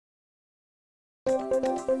A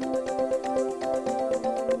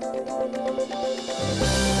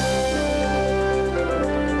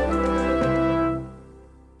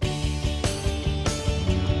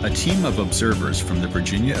team of observers from the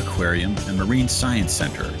Virginia Aquarium and Marine Science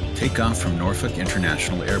Center take off from Norfolk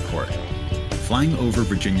International Airport, flying over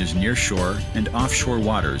Virginia's nearshore and offshore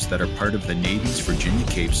waters that are part of the Navy's Virginia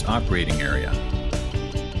Capes operating area.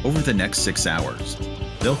 Over the next 6 hours,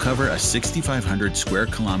 they'll cover a 6,500 square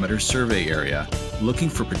kilometer survey area looking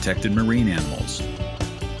for protected marine animals.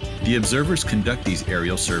 The observers conduct these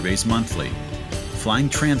aerial surveys monthly, flying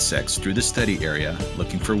transects through the study area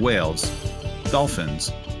looking for whales,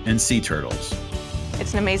 dolphins, and sea turtles.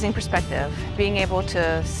 It's an amazing perspective. Being able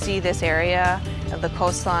to see this area of the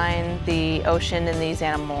coastline, the ocean, and these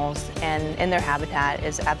animals and in their habitat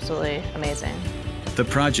is absolutely amazing. The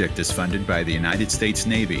project is funded by the United States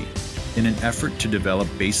Navy in an effort to develop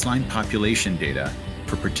baseline population data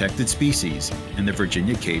for protected species in the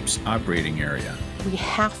Virginia Capes operating area. We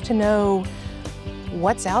have to know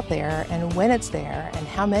what's out there and when it's there and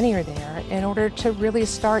how many are there in order to really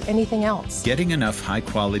start anything else. Getting enough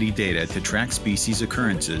high-quality data to track species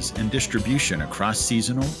occurrences and distribution across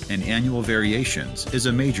seasonal and annual variations is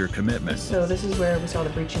a major commitment. So this is where we saw the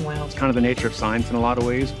breaching whales. It's kind of the nature of science in a lot of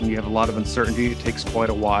ways. When you have a lot of uncertainty, it takes quite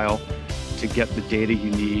a while to get the data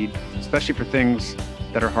you need, especially for things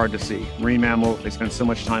that are hard to see. Marine mammals, they spend so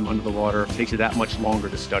much time under the water, it takes you that much longer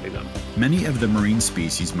to study them. Many of the marine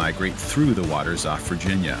species migrate through the waters off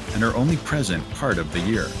Virginia and are only present part of the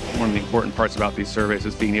year. One of the important parts about these surveys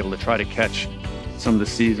is being able to try to catch some of the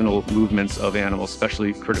seasonal movements of animals,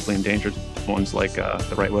 especially critically endangered ones like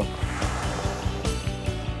the right whale.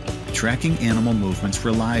 Tracking animal movements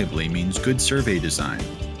reliably means good survey design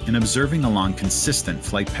and observing along consistent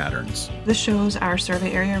flight patterns. This shows our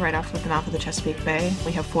survey area right off of the mouth of the Chesapeake Bay.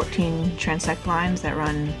 We have 14 transect lines that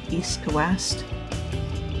run east to west.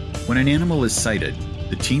 When an animal is sighted,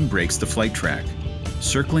 the team breaks the flight track,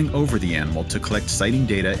 circling over the animal to collect sighting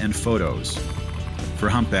data and photos. For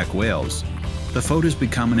humpback whales, the photos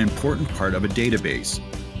become an important part of a database,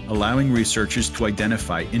 allowing researchers to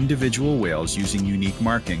identify individual whales using unique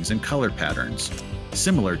markings and color patterns,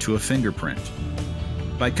 similar to a fingerprint.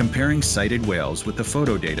 By comparing sighted whales with the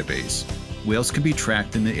photo database, whales can be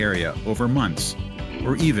tracked in the area over months,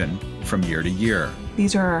 or even from year to year.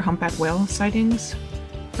 These are our humpback whale sightings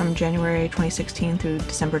from January 2016 through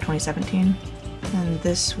December 2017. And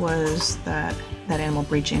this was that animal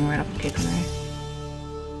breaching right off of Cape Henry.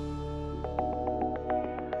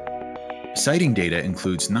 Sighting data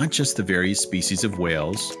includes not just the various species of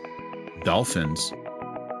whales, dolphins,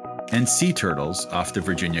 and sea turtles off the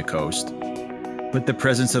Virginia coast, but the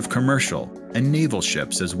presence of commercial and naval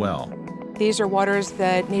ships as well. These are waters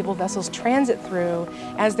that naval vessels transit through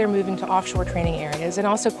as they're moving to offshore training areas, and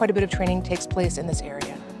also quite a bit of training takes place in this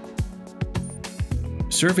area.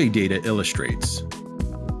 Survey data illustrates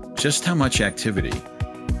just how much activity,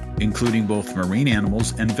 including both marine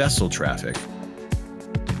animals and vessel traffic,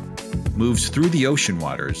 moves through the ocean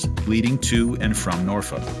waters leading to and from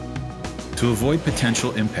Norfolk. To avoid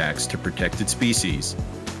potential impacts to protected species,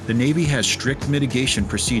 the Navy has strict mitigation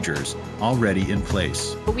procedures already in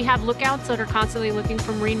place. We have lookouts that are constantly looking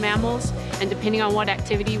for marine mammals, and depending on what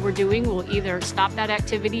activity we're doing, we'll either stop that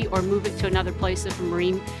activity or move it to another place if a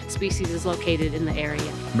marine species is located in the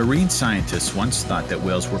area. Marine scientists once thought that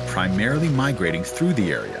whales were primarily migrating through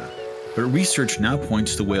the area, but research now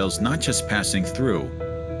points to whales not just passing through,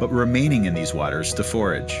 but remaining in these waters to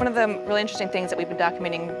forage. One of the really interesting things that we've been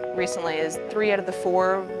documenting recently is 3 out of the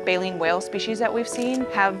 4 baleen whale species that we've seen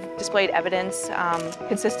have displayed evidence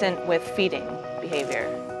consistent with feeding behavior.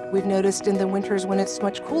 We've noticed in the winters when it's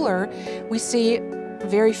much cooler, we see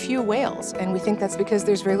very few whales, and we think that's because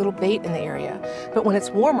there's very little bait in the area. But when it's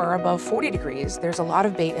warmer, above 40 degrees, there's a lot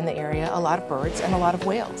of bait in the area, a lot of birds, and a lot of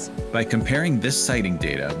whales. By comparing this sighting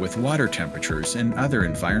data with water temperatures and other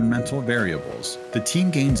environmental variables, the team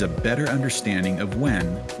gains a better understanding of when,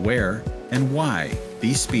 where, and why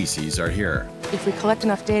these species are here. If we collect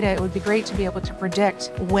enough data, it would be great to be able to predict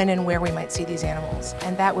when and where we might see these animals,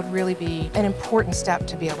 and that would really be an important step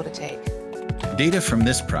to be able to take. Data from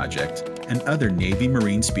this project and other Navy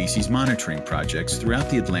marine species monitoring projects throughout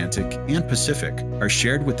the Atlantic and Pacific are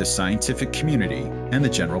shared with the scientific community and the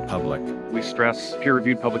general public. We stress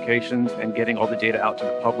peer-reviewed publications and getting all the data out to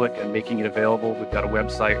the public and making it available. We've got a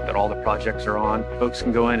website that all the projects are on. Folks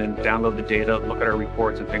can go in and download the data, look at our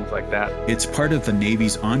reports and things like that. It's part of the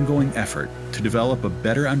Navy's ongoing effort to develop a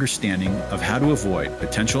better understanding of how to avoid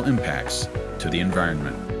potential impacts to the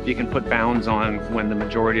environment. You can put bounds on when the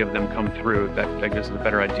majority of them come through. That gives us a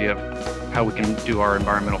better idea of how we can do our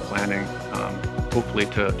environmental planning, hopefully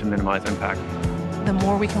to minimize impact. The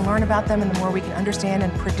more we can learn about them and the more we can understand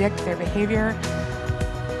and predict their behavior,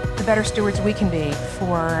 the better stewards we can be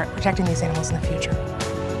for protecting these animals in the future.